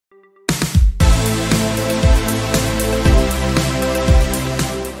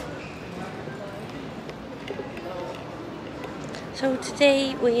So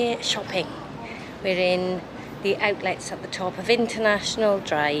today we're shopping. We're in the outlets at the top of International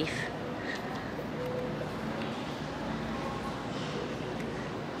Drive.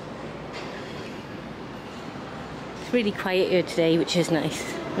 It's really quiet here today, which is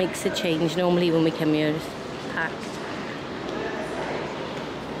nice. Makes a change. Normally when we come here it's packed.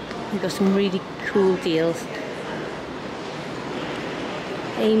 We've got some really cool deals.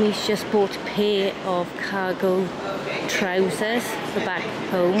 Amy's just bought a pair of cargo trousers for back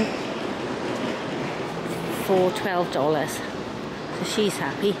home for $12. So she's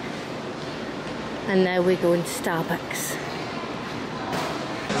happy. And now we're going to Starbucks.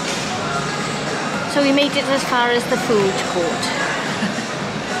 So we made it as far as the food court.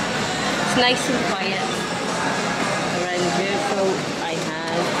 It's nice and quiet around here. So I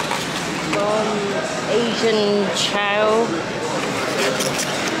had from Asian chow.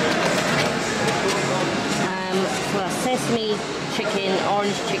 Well, sesame chicken,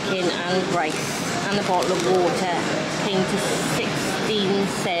 orange chicken and rice, and a bottle of water came to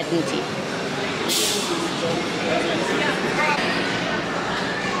 $16.70.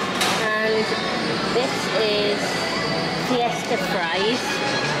 And this is Fiesta fries,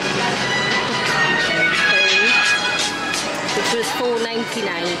 which was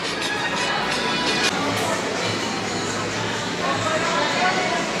 $4.99.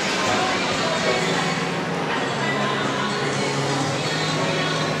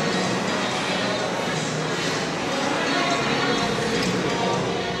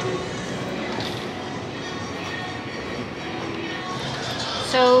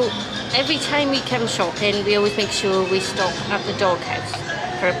 So every time we come shopping, we always make sure we stop at the doghouse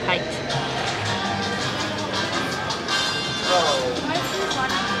for a pint.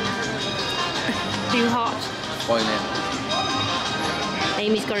 Too hot? Boiling.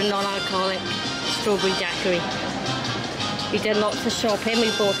 Amy's got a non-alcoholic strawberry daiquiri. We've done lots of shopping.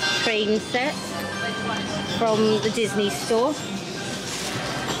 We bought a train set from the Disney store.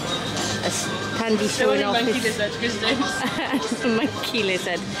 Candy showing off his monkey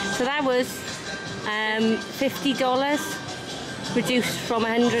lizard. So that was $50, reduced from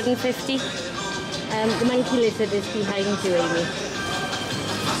 $150. The monkey lizard is behind you, Amy.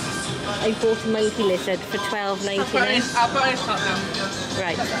 I bought a monkey lizard for $12.99. I'll put it top now.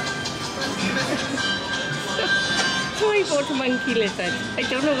 Right. So I bought a monkey lizard. I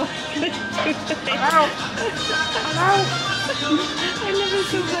don't know what I'm going to do with it. I love it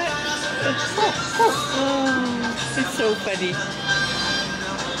so much. Oh, it's so funny.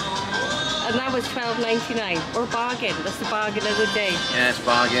 And that was $12.99, or bargain. That's the bargain of the day. Yeah, it's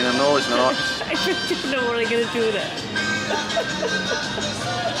bargain. I know it's not. I just don't know what I'm going to do with it.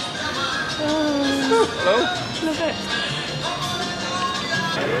 Oh, Hello? love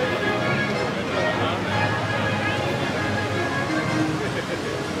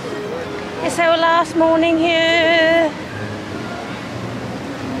it. It's our last morning here.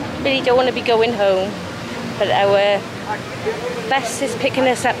 Really don't want to be going home, but our bus is picking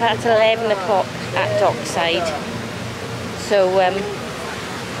us up at 11 o'clock at Dockside. So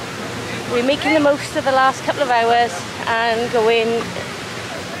we're making the most of the last couple of hours and going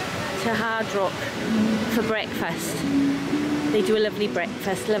to Hard Rock for breakfast. They do a lovely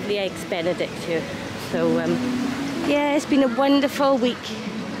breakfast, lovely eggs Benedict here. So yeah, it's been a wonderful week.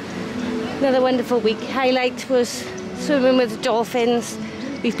 Another wonderful week. Highlight was swimming with dolphins.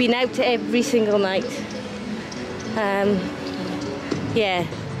 We've been out every single night. Yeah.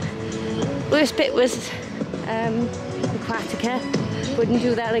 Worst bit was Aquatica. Wouldn't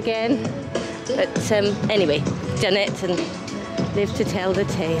do that again. But anyway, done it and lived to tell the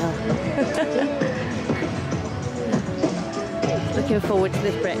tale. Looking forward to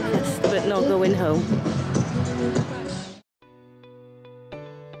this breakfast, but not going home.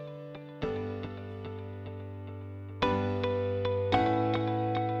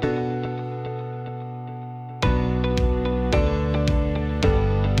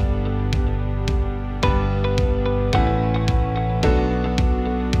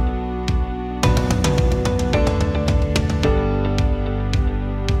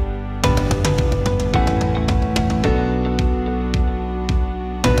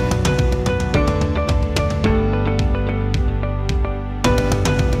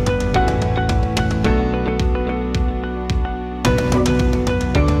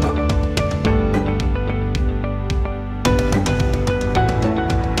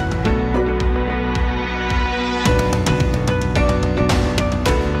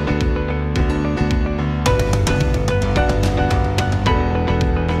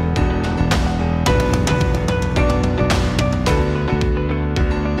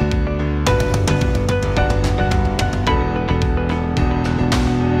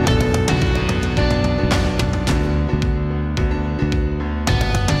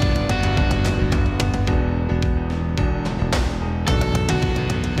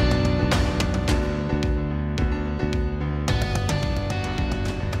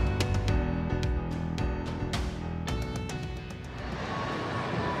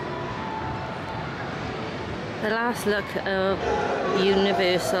 The last look of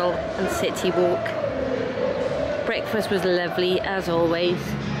Universal and City Walk. Breakfast was lovely as always.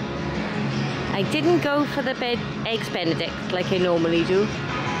 I didn't go for the Eggs Benedict like I normally do.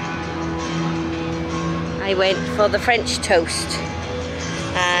 I went for the French toast.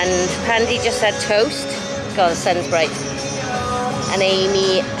 And Pandy just had toast. God, the sun's bright. And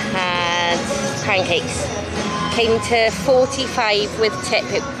Amy had pancakes. Came to 45 with tip.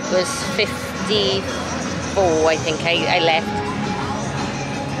 It was 54, I think I left.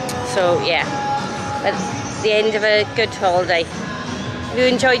 So yeah, at the end of a good holiday. You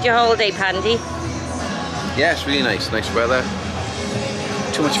enjoyed your holiday, Pandy? Yeah, it's really nice. Nice weather.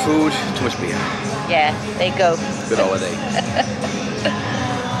 Too much food, too much beer. Yeah, there you go. Good holiday.